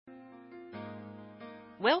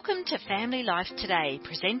Welcome to Family Life Today,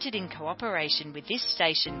 presented in cooperation with this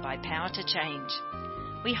station by Power to Change.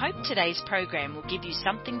 We hope today's program will give you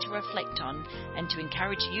something to reflect on and to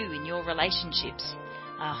encourage you in your relationships.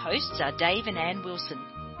 Our hosts are Dave and Ann Wilson.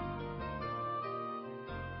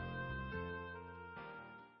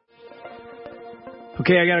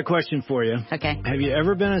 Okay, I got a question for you. Okay. Have you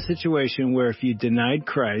ever been in a situation where if you denied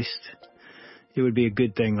Christ, it would be a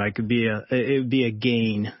good thing, like it would be a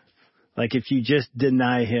gain? Like if you just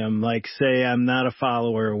deny him, like say I'm not a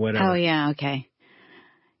follower or whatever. Oh, yeah, okay.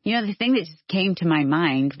 You know, the thing that just came to my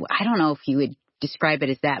mind, I don't know if you would describe it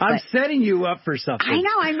as that. I'm setting you up for something. I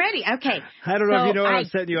know, I'm ready. Okay. I don't know if you know what I'm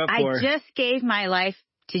setting you up for. I just gave my life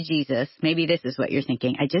to Jesus. Maybe this is what you're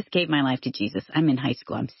thinking. I just gave my life to Jesus. I'm in high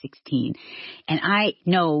school. I'm 16. And I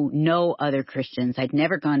know no other Christians. I'd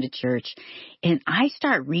never gone to church. And I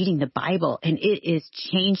start reading the Bible, and it is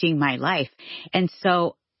changing my life. And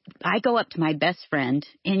so I go up to my best friend,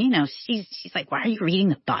 and, you know, she's like, why are you reading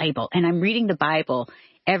the Bible? And I'm reading the Bible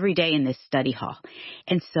every day in this study hall.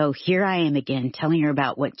 And so here I am again telling her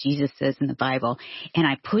about what Jesus says in the Bible. And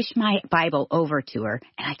I push my Bible over to her,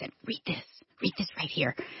 and I said, read this right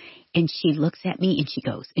here. And she looks at me and she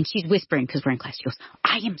goes, and she's whispering because we're in class. She goes,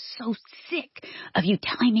 I am so sick of you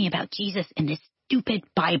telling me about Jesus in this stupid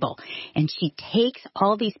Bible. And she takes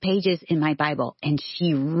all these pages in my Bible and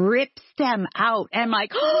she rips them out. And I'm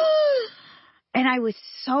like, oh! And I was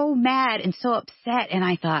so mad and so upset. And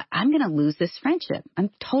I thought, I'm going to lose this friendship. I'm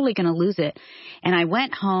totally going to lose it. And I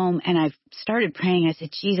went home and I started praying. I said,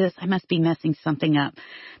 Jesus, I must be messing something up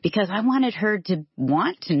because I wanted her to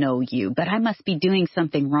want to know you, but I must be doing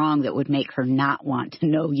something wrong that would make her not want to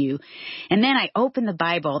know you. And then I open the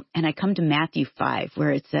Bible and I come to Matthew 5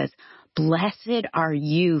 where it says, blessed are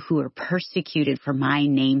you who are persecuted for my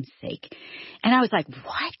name's sake. And I was like,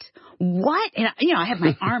 what? And, you know, I have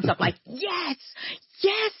my arms up like, yes,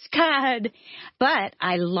 God. But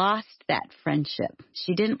I lost that friendship.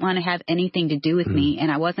 She didn't want to have anything to do with me.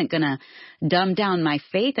 And I wasn't going to dumb down my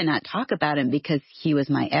faith and not talk about him because he was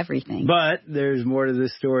my everything. But there's more to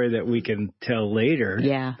this story that we can tell later.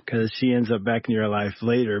 Yeah. Because she ends up back in your life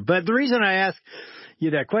later. But the reason I ask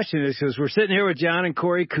you that question is because we're sitting here with John and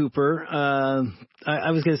Corey Cooper.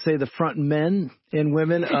 I was going to say the front men and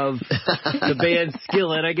women of the band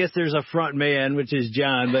Skillet. I guess there's a front man, which is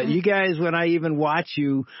John. But you guys, when I even watch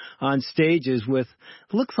you on stages with,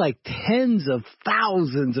 looks like tens of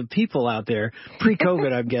thousands of people out there,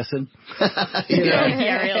 pre-COVID, I'm guessing. You know?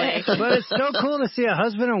 Yeah, really. But it's so cool to see a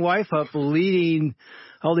husband and wife up leading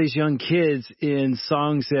all these young kids in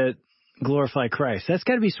songs that glorify Christ. That's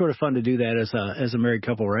got to be sort of fun to do that as a married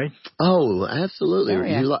couple, right? Oh, absolutely. Oh,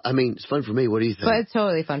 yeah. I mean, it's fun for me. What do you think? But it's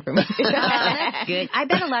totally fun for me. That's good. I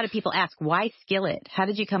bet a lot of people ask, why Skillet? How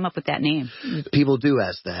did you come up with that name? People do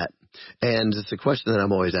ask that. And it's a question that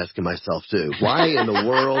I'm always asking myself, too. Why in the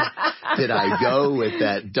world did I go with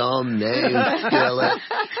that dumb name,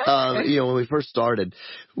 Skillet? You know, when we first started,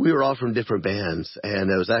 we were all from different bands. And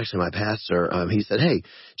it was actually my pastor. He said, hey,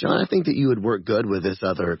 John, I think that you would work good with this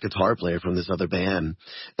other guitar player from this other band.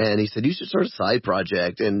 And he said, you should start a side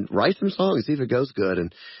project and write some songs, see if it goes good.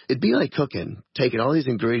 And it'd be like cooking, taking all these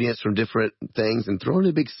ingredients from different things and throwing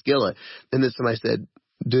in a big skillet. And then somebody said,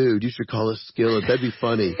 dude, you should call us Skillet. That'd be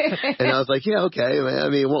funny. And I was like, yeah, okay. I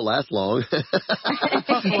mean, it won't last long.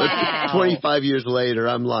 Wow. 25 years later,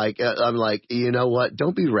 I'm like, you know what?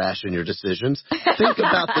 Don't be rash in your decisions. Think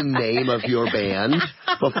about the name of your band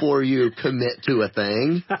before you commit to a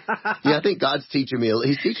thing. Yeah, I think God's teaching me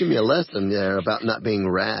a lesson there about not being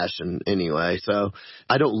rash. And anyway, so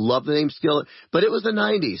I don't love the name Skillet, but it was the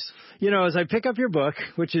 90s. You know, as I pick up your book,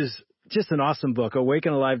 which is just an awesome book, Awake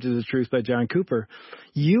and Alive to the Truth by John Cooper,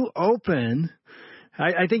 you open,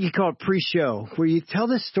 I think you call it pre-show, where you tell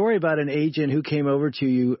this story about an agent who came over to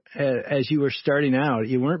you as you were starting out.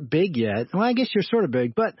 You weren't big yet. Well, I guess you're sort of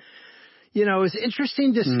big, but you know, it's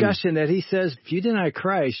interesting discussion that he says, if you deny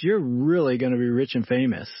Christ, you're really going to be rich and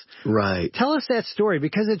famous. Right. Tell us that story,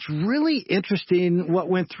 because it's really interesting what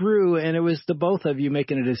went through, and it was the both of you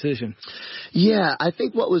making a decision. Yeah, I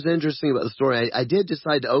think what was interesting about the story, I did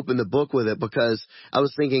decide to open the book with it because I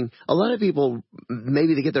was thinking a lot of people,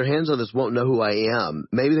 maybe to get their hands on this, won't know who I am.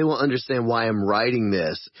 Maybe they won't understand why I'm writing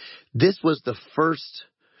this. This was the first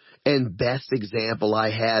and best example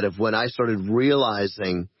I had of when I started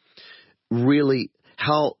realizing really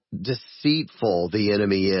how deceitful the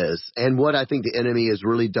enemy is, and what I think the enemy has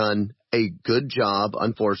really done a good job,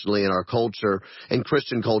 unfortunately, in our culture and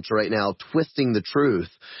Christian culture right now, twisting the truth.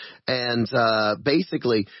 And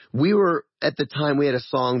basically, we were at the time, we had a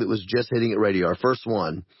song that was just hitting at radio, our first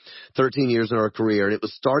one, 13 years in our career, and it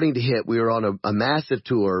was starting to hit. We were on a massive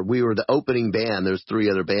tour. We were the opening band. There's 3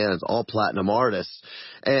 other bands, all platinum artists.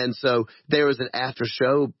 And so there was an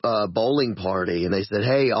after-show bowling party, and they said,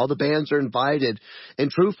 hey, all the bands are invited.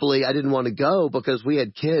 And truthfully, I didn't want to go because we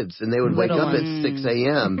had kids, and they would wake up at 6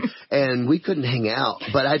 a.m., and we couldn't hang out.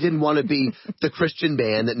 But I didn't want to be the Christian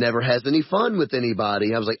band that never has any fun with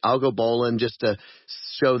anybody. I was like, I'll go bowling just to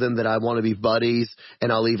show them that I want to be buddies,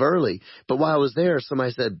 and I'll leave early. But while I was there,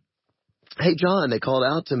 somebody said, hey, John, they called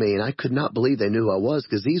out to me, and I could not believe they knew who I was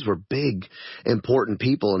because these were big, important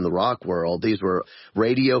people in the rock world. These were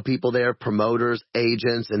radio people there, promoters,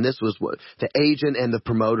 agents, and this was what the agent and the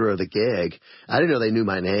promoter of the gig. I didn't know they knew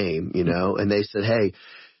my name, and they said, hey,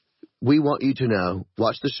 we want you to know,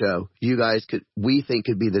 watch the show. You guys we think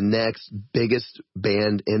could be the next biggest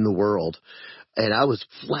band in the world. And I was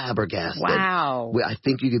flabbergasted. Wow. I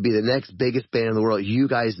think you could be the next biggest band in the world. You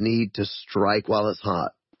guys need to strike while it's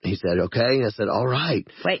hot. He said, okay. And I said, all right.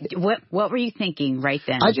 Wait, what were you thinking right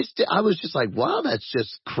then? I was just like, wow, that's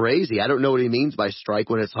just crazy. I don't know what he means by strike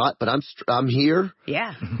when it's hot, but I'm here.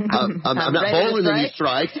 Yeah. I'm not bowling any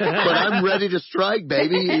strikes, but I'm ready to strike,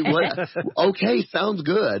 baby. Okay, sounds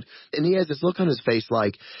good. And he has this look on his face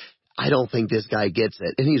like, I don't think this guy gets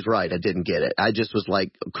it. And he's right. I didn't get it. I just was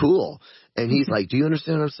like, cool. And he's like, do you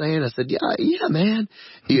understand what I'm saying? I said, yeah, man.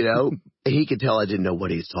 And he could tell I didn't know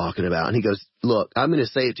what he's talking about. And he goes, look, I'm going to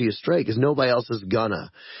say it to you straight because nobody else is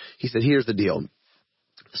gonna. He said, here's the deal.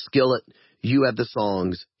 Skillet, you have the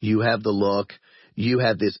songs. You have the look. You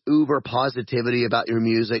have this uber positivity about your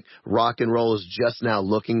music. Rock and roll is just now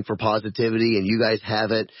looking for positivity, and you guys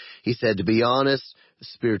have it. He said, to be honest,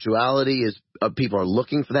 spirituality is people are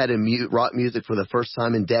looking for that in rock music for the first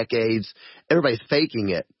time in decades. Everybody's faking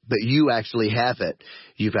it, but you actually have it.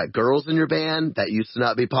 You've got girls in your band that used to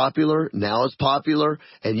not be popular. Now it's popular,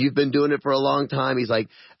 and you've been doing it for a long time. He's like,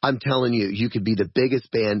 I'm telling you, you could be the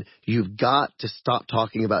biggest band. You've got to stop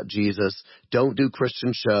talking about Jesus. Don't do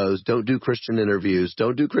Christian shows. Don't do Christian interviews.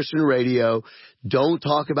 Don't do Christian radio. Don't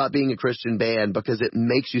talk about being a Christian band because it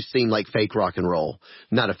makes you seem like fake rock and roll.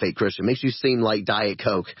 Not a fake Christian. It makes you seem like Diet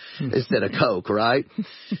Coke instead of Coke, right?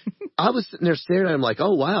 I was sitting there staring at him like,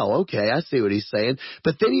 oh, wow, okay, I see what he's saying.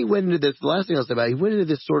 But then he went into this, the last thing I'll say about it, he went into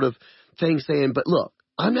this sort of thing saying, but look,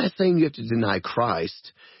 I'm not saying you have to deny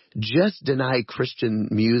Christ. Just deny Christian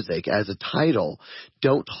music as a title.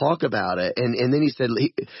 Don't talk about it. And then he said,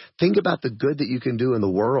 think about the good that you can do in the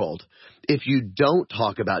world. If you don't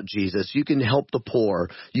talk about Jesus, you can help the poor.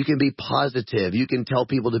 You can be positive. You can tell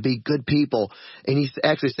people to be good people. And he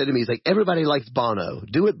actually said to me, he's like, everybody likes Bono.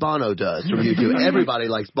 Do what Bono does from YouTube. Everybody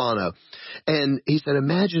likes Bono. And he said,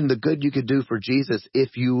 imagine the good you could do for Jesus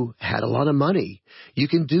if you had a lot of money. You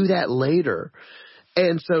can do that later.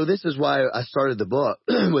 And so this is why I started the book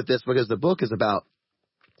with this, because the book is about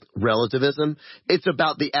relativism. It's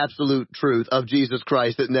about the absolute truth of Jesus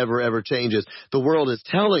Christ that never, ever changes. The world is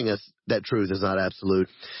telling us that truth is not absolute.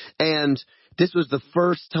 And this was the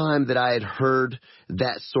first time that I had heard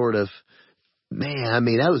that sort of, man, I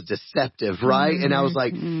mean, that was deceptive, right? And I was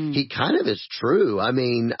like, he kind of is true. I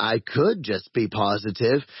mean, I could just be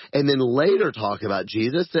positive and then later talk about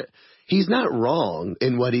Jesus. That he's not wrong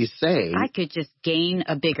in what he's saying. I could just gain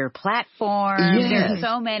a bigger platform. Yes. There's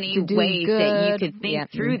so many ways that you could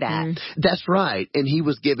think through that. That's right. And he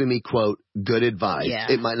was giving me, quote, good advice.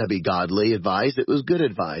 Yeah. It might not be godly advice. It was good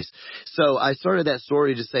advice. So I started that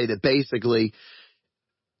story to say that basically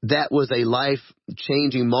that was a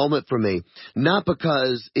life-changing moment for me. Not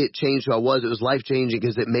because it changed who I was. It was life-changing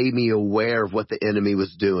because it made me aware of what the enemy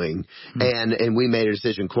was doing. And we made a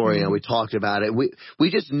decision, Corey, and we talked about it. We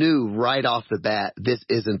just knew right off the bat, this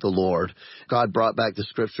isn't the Lord. God brought back the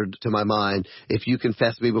scripture to my mind. If you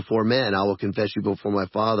confess me before men, I will confess you before my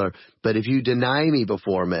Father. But if you deny me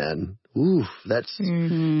before men, ooh, that's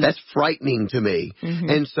frightening to me.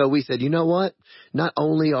 And so we said, you know what? Not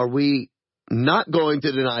only are we not going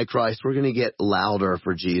to deny Christ, we're going to get louder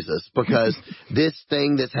for Jesus, because this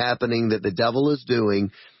thing that's happening that the devil is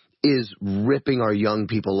doing is ripping our young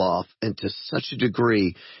people off, and to such a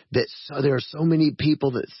degree that there are so many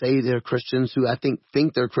people that say they're Christians who I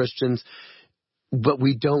think they're Christians, but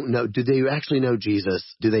we don't know. Do they actually know Jesus?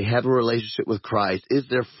 Do they have a relationship with Christ? Is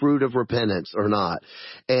there fruit of repentance or not?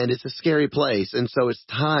 And it's a scary place. And so it's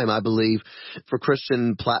time, I believe, for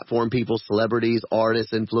Christian platform people, celebrities,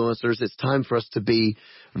 artists, influencers, it's time for us to be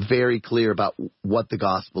very clear about what the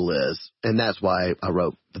gospel is. And that's why I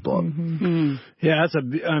wrote the book. Yeah, that's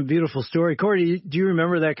a beautiful story. Corey, do you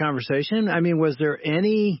remember that conversation? I mean, was there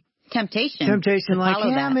any temptation. Temptation, like,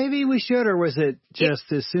 yeah, that. maybe we should, or was it just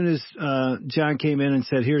as soon as John came in and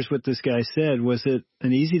said, here's what this guy said, was it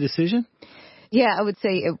an easy decision? Yeah, I would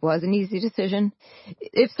say it was an easy decision.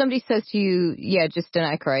 If somebody says to you, yeah, just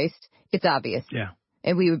deny Christ, it's obvious. Yeah.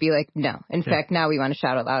 And we would be like, no. In fact, now we want to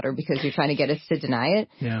shout it louder because you're trying to get us to deny it.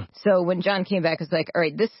 Yeah. So when John came back, it's like, all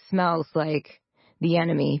right, this smells like the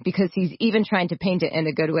enemy, because he's even trying to paint it in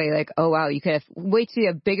a good way. Like, oh, wow, you could have, wait till you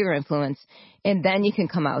have bigger influence, and then you can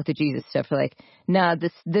come out with the Jesus stuff. We're like, nah,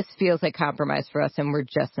 this feels like compromise for us, and we're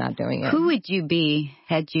just not doing it. Who would you be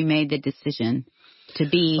had you made the decision to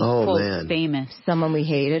be quote, famous? Someone we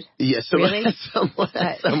hated. Yes, really? someone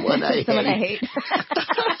I hate.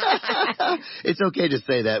 It's okay to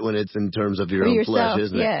say that when it's in terms of your own flesh,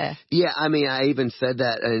 isn't it? Yeah. Yeah, I mean, I even said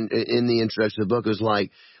that in the introduction of the book. It was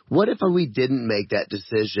like, what if we didn't make that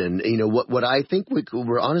decision? You know, what I think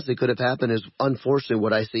honestly could have happened is, unfortunately,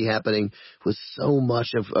 what I see happening with so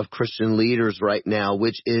much of Christian leaders right now,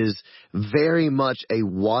 which is very much a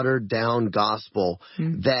watered down gospel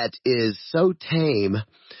that is so tame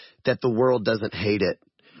that the world doesn't hate it.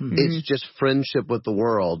 It's just friendship with the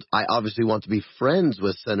world. I obviously want to be friends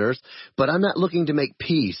with sinners, but I'm not looking to make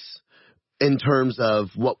peace in terms of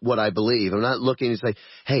what I believe. I'm not looking to say,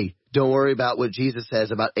 hey, don't worry about what Jesus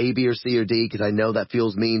says about A, B, or C, or D, because I know that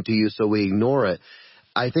feels mean to you, so we ignore it.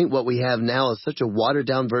 I think what we have now is such a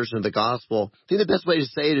watered-down version of the gospel. I think the best way to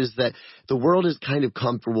say it is that the world is kind of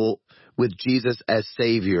comfortable with Jesus as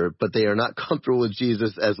Savior, but they are not comfortable with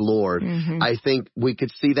Jesus as Lord. I think we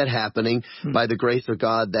could see that happening. By the grace of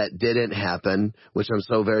God, that didn't happen, which I'm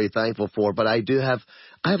so very thankful for. But I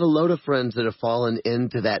have a load of friends that have fallen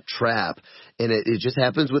into that trap, and it just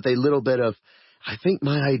happens with a little bit of, I think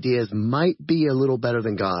my ideas might be a little better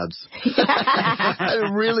than God's.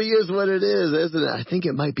 It really is what it is, isn't it? I think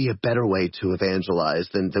it might be a better way to evangelize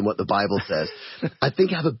than what the Bible says. I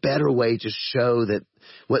think I have a better way to show that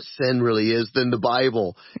what sin really is than the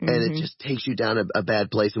Bible. And it just takes you down a bad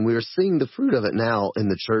place. And we are seeing the fruit of it now in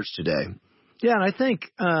the church today. Yeah, and I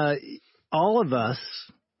think all of us,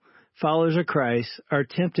 followers of Christ, are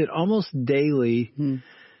tempted almost daily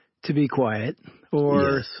to be quiet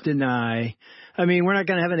or deny. I mean, we're not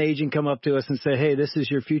going to have an agent come up to us and say, hey, this is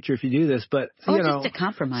your future if you do this. But, you know, just a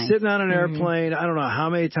compromise. Sitting on an airplane, I don't know how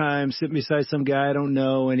many times, sitting beside some guy I don't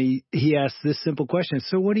know, and he asks this simple question,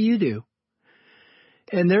 so what do you do?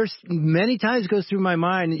 And there's many times it goes through my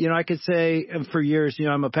mind, you know, I could say for years, you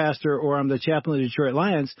know, I'm a pastor or I'm the chaplain of the Detroit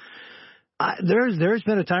Lions. There's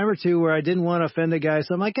been a time or two where I didn't want to offend a guy.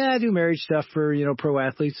 So I'm like, I do marriage stuff for, you know, pro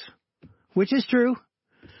athletes, which is true.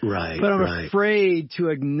 Right. But I'm afraid to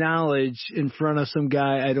acknowledge in front of some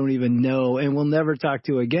guy I don't even know and will never talk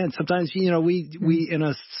to again. Sometimes, you know, we in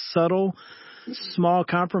a subtle, small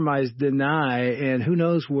compromise deny, and who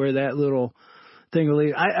knows where that little thing will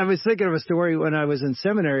lead. I was thinking of a story when I was in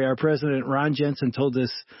seminary. Our president, Ron Jensen, told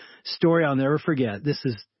this story I'll never forget. This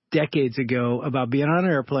is decades ago, about being on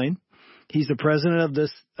an airplane. He's the president of this,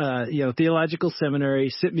 theological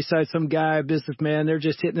seminary, sitting beside some guy, businessman. They're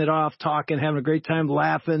just hitting it off, talking, having a great time,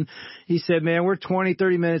 laughing. He said, man, we're 20,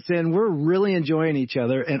 30 minutes in. We're really enjoying each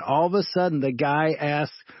other. And all of a sudden, the guy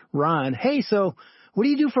asks Ron, hey, so what do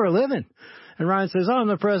you do for a living? And Ron says, oh, I'm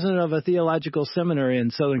the president of a theological seminary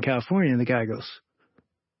in Southern California. And the guy goes,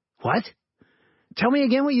 what? Tell me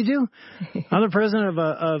again what you do. I'm the president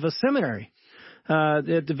of a seminary.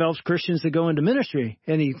 That develops Christians that go into ministry.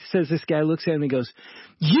 And he says, this guy looks at him and goes,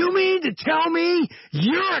 you mean to tell me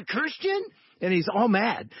you're a Christian? And he's all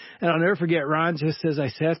mad. And I'll never forget, Ron just says, I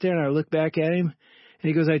sat there and I looked back at him. And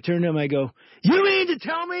he goes, I turned to him, I go, you mean to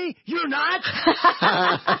tell me you're not?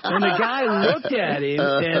 And the guy looked at him,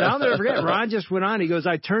 and I'll never forget, Ron just went on. He goes,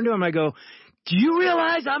 I turned to him, I go, do you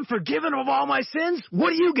realize I'm forgiven of all my sins?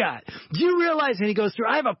 What do you got? Do you realize? And he goes through,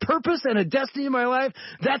 I have a purpose and a destiny in my life.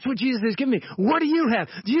 That's what Jesus has given me. What do you have?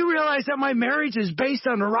 Do you realize that my marriage is based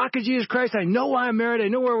on the rock of Jesus Christ? I know why I'm married. I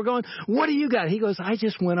know where we're going. What do you got? He goes, I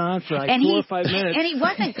just went on for like 4 or 5 minutes. And he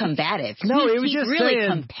wasn't combative. No, he was he's just really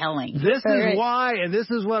saying, compelling. This is why, and this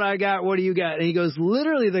is what I got. What do you got? And he goes,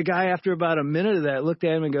 literally, the guy, after about a minute of that, looked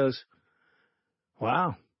at him and goes,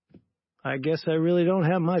 wow, I guess I really don't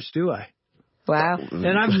have much, do I? Wow.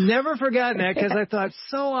 And I've never forgotten that, because I thought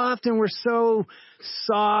so often we're so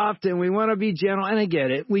soft and we want to be gentle. And I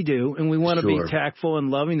get it. We do. And we want to be tactful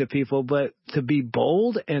and loving to people. But to be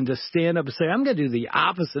bold and to stand up and say, I'm going to do the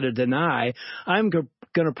opposite of deny. I'm going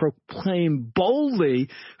to proclaim boldly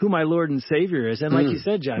who my Lord and Savior is. And like you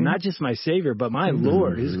said, John, not just my Savior, but my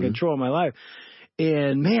Lord who's in control of my life.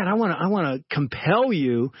 And man, I want to compel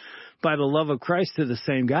you by the love of Christ to the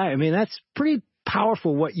same guy. I mean, that's pretty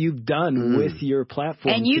powerful what you've done with your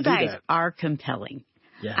platform. And you guys are compelling.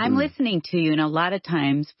 Yeah. I'm listening to you, and a lot of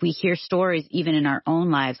times we hear stories even in our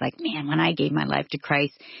own lives like, man, when I gave my life to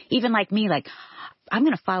Christ, even like me, like, I'm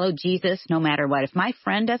going to follow Jesus no matter what. If my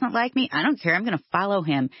friend doesn't like me, I don't care. I'm going to follow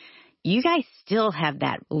him. You guys still have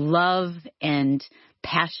that love and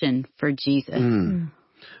passion for Jesus.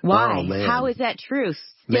 Why? Oh, man. How is that true?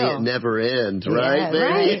 May Still. it never end, Yeah, right?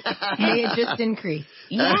 right. May it just increase.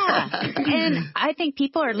 Yeah. And I think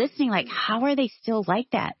people are listening like, how are they still like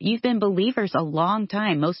that? You've been believers a long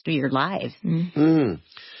time, most of your lives.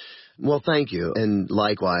 Well, thank you. And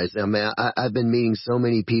likewise, I mean, I've been meeting so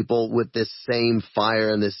many people with this same fire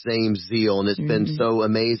and this same zeal, and it's been so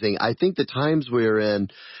amazing. I think the times we're in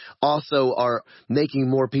also are making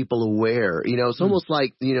more people aware. You know, it's almost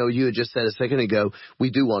like, you know, you had just said a second ago, we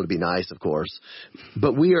do want to be nice, of course,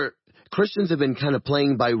 but Christians have been kind of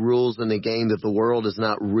playing by rules in a game that the world is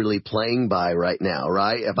not really playing by right now,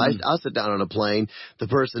 right? If I'll sit down on a plane, the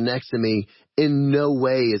person next to me in no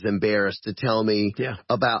way is embarrassed to tell me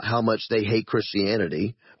about how much they hate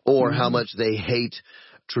Christianity or how much they hate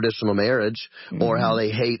traditional marriage or how they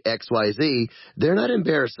hate XYZ. They're not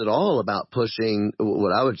embarrassed at all about pushing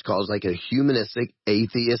what I would call is like a humanistic,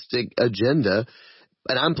 atheistic agenda.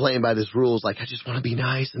 And I'm playing by this rules like, I just want to be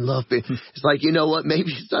nice and love people. It's like, you know what?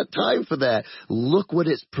 Maybe it's not time for that. Look what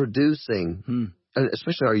it's producing. And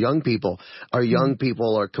especially our young people. Our young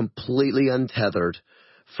people are completely untethered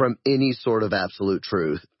from any sort of absolute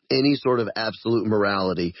truth, any sort of absolute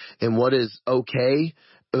morality. And what is okay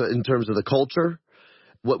in terms of the culture,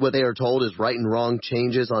 what they are told is right and wrong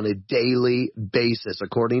changes on a daily basis,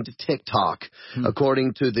 according to TikTok,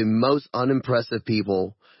 according to the most unimpressive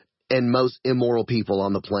people and most immoral people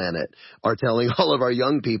on the planet are telling all of our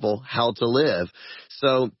young people how to live.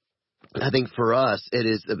 So I think for us, it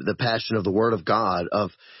is the passion of the Word of God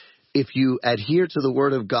of if you adhere to the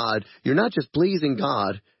Word of God, you're not just pleasing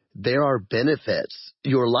God, there are benefits.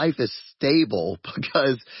 Your life is stable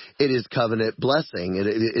because it is covenant blessing.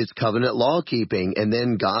 It's covenant law keeping. And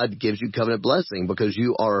then God gives you covenant blessing because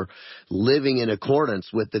you are living in accordance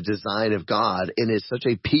with the design of God. And it's such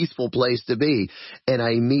a peaceful place to be. And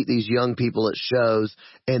I meet these young people at shows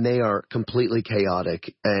and they are completely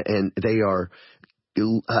chaotic and they are,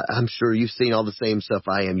 I'm sure you've seen all the same stuff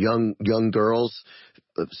I am. Young girls,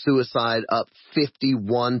 suicide up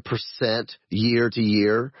 51% year to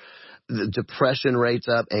year. The depression rates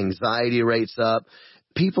up, anxiety rates up.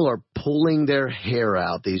 People are pulling their hair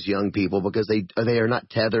out, these young people, because they are not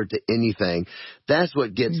tethered to anything. That's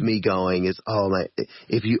what gets me going is, oh my,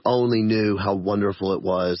 if you only knew how wonderful it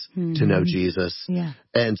was to know Jesus. Yeah.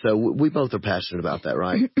 And so we both are passionate about that,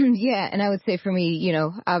 right? Yeah. And I would say for me, you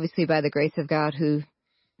know, obviously by the grace of God who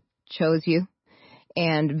chose you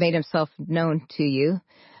and made himself known to you.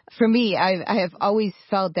 For me, I have always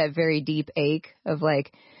felt that very deep ache of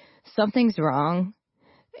like, something's wrong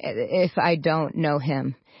if I don't know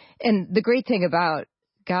him. And the great thing about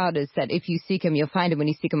God is that if you seek him, you'll find him when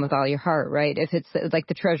you seek him with all your heart, right? If it's like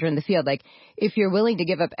the treasure in the field, like if you're willing to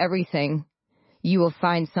give up everything, you will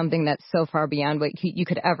find something that's so far beyond what you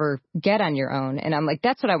could ever get on your own. And I'm like,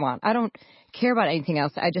 that's what I want. I don't care about anything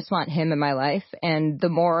else. I just want him in my life. And the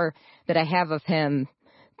more that I have of him,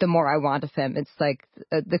 the more I want of him. It's like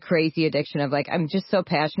the crazy addiction of like, I'm just so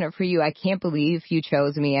passionate for you. I can't believe you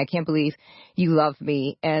chose me. I can't believe you love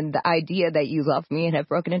me. And the idea that you love me and have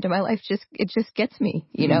broken into my life, it just gets me,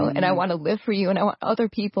 you know, and I want to live for you and I want other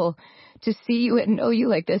people to see you and know you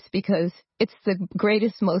like this because it's the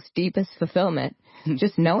greatest, most deepest fulfillment,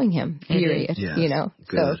 just knowing him, period, Yes. you know.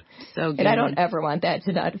 Good. So good. And I don't ever want that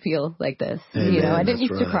to not feel like this. Amen. You know, I didn't That's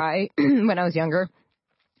used to cry when I was younger.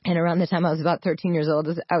 And around the time I was about 13 years old,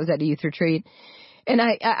 I was at a youth retreat. And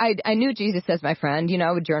I knew Jesus as my friend. You know,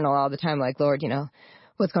 I would journal all the time, like, Lord, you know,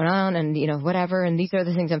 what's going on and, you know, whatever. And these are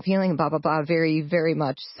the things I'm feeling, blah, blah, blah, very, very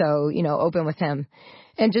much. So, you know, open with him.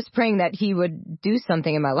 And just praying that he would do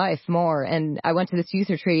something in my life more. And I went to this youth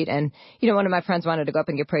retreat and, you know, one of my friends wanted to go up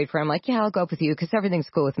and get prayed for. I'm like, yeah, I'll go up with you because everything's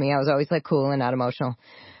cool with me. I was always like cool and not emotional.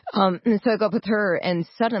 And so I go up with her and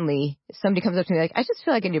suddenly somebody comes up to me like, I just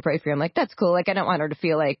feel like I need to pray for you. I'm like, that's cool. Like, I don't want her to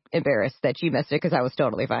feel like embarrassed that she missed it because I was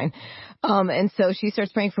totally fine. And so she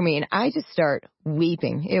starts praying for me and I just start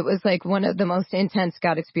weeping. It was like one of the most intense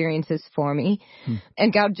God experiences for me.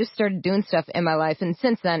 And God just started doing stuff in my life. And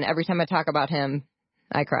since then, every time I talk about him,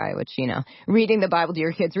 I cry, which, you know, reading the Bible to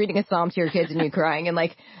your kids, reading a psalm to your kids and you crying. And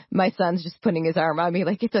like my son's just putting his arm on me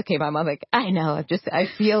like, it's okay, Mom. I'm like, I know. I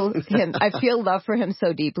feel him. I feel love for him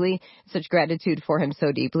so deeply, such gratitude for him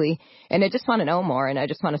so deeply. And I just want to know more and I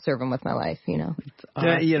just want to serve him with my life, you know.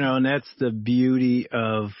 You know, and that's the beauty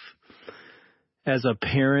of as a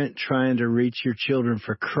parent trying to reach your children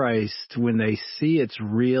for Christ when they see it's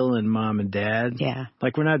real in mom and dad. Yeah.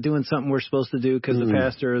 Like we're not doing something we're supposed to do because the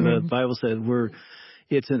pastor or the Bible said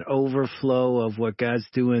it's an overflow of what God's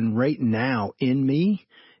doing right now in me.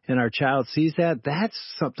 And our child sees that, that's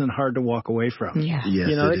something hard to walk away from. Yeah. Yes,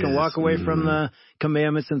 you know, it they can is. walk away from the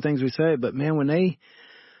commandments and things we say, but man, when they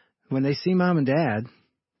see mom and dad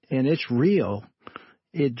and it's real,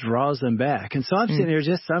 it draws them back. And so I'm sitting here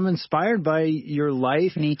I'm inspired by your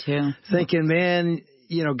life. Me too. Thinking, man,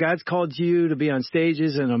 you know, God's called you to be on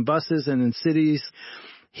stages and on buses and in cities.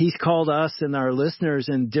 He's called us and our listeners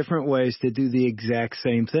in different ways to do the exact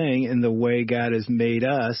same thing in the way God has made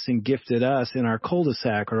us and gifted us in our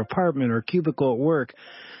cul-de-sac or apartment or cubicle at work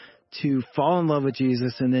to fall in love with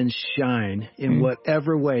Jesus and then shine in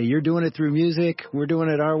whatever way. You're doing it through music. We're doing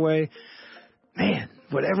it our way. Man,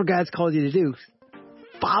 whatever God's called you to do,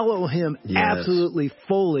 follow him absolutely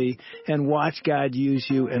fully and watch God use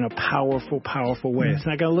you in a powerful, powerful way. It's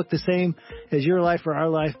not going to look the same as your life or our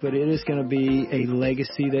life, but it is going to be a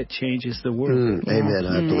legacy that changes the world. Amen.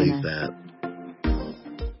 I believe that.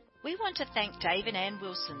 We want to thank Dave and Ann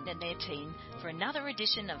Wilson and their team for another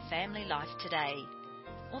edition of Family Life Today.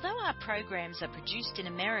 Although our programs are produced in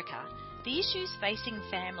America, the issues facing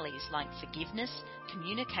families like forgiveness,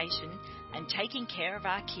 communication, and taking care of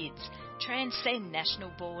our kids transcend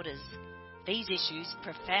national borders. These issues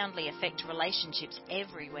profoundly affect relationships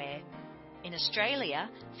everywhere. In Australia,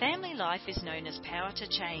 Family Life is known as Power to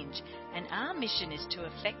Change, and our mission is to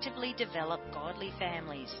effectively develop godly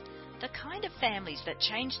families, the kind of families that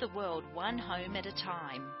change the world one home at a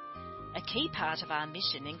time. A key part of our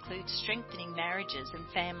mission includes strengthening marriages and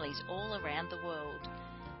families all around the world.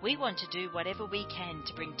 We want to do whatever we can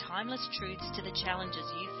to bring timeless truths to the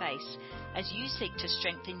challenges you face as you seek to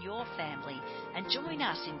strengthen your family and join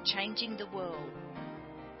us in changing the world.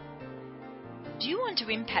 Do you want to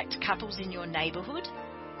impact couples in your neighbourhood?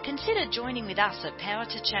 Consider joining with us at Power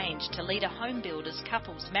to Change to lead a Home Builders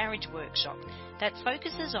Couples Marriage Workshop that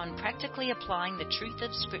focuses on practically applying the truth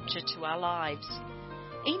of Scripture to our lives.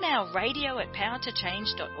 Email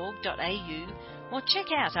radio@powertochange.org.au or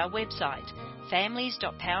check out our website,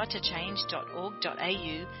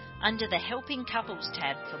 families.powertochange.org.au, under the Helping Couples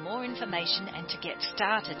tab for more information and to get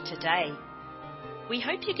started today. We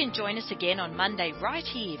hope you can join us again on Monday right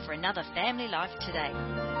here for another Family Life Today.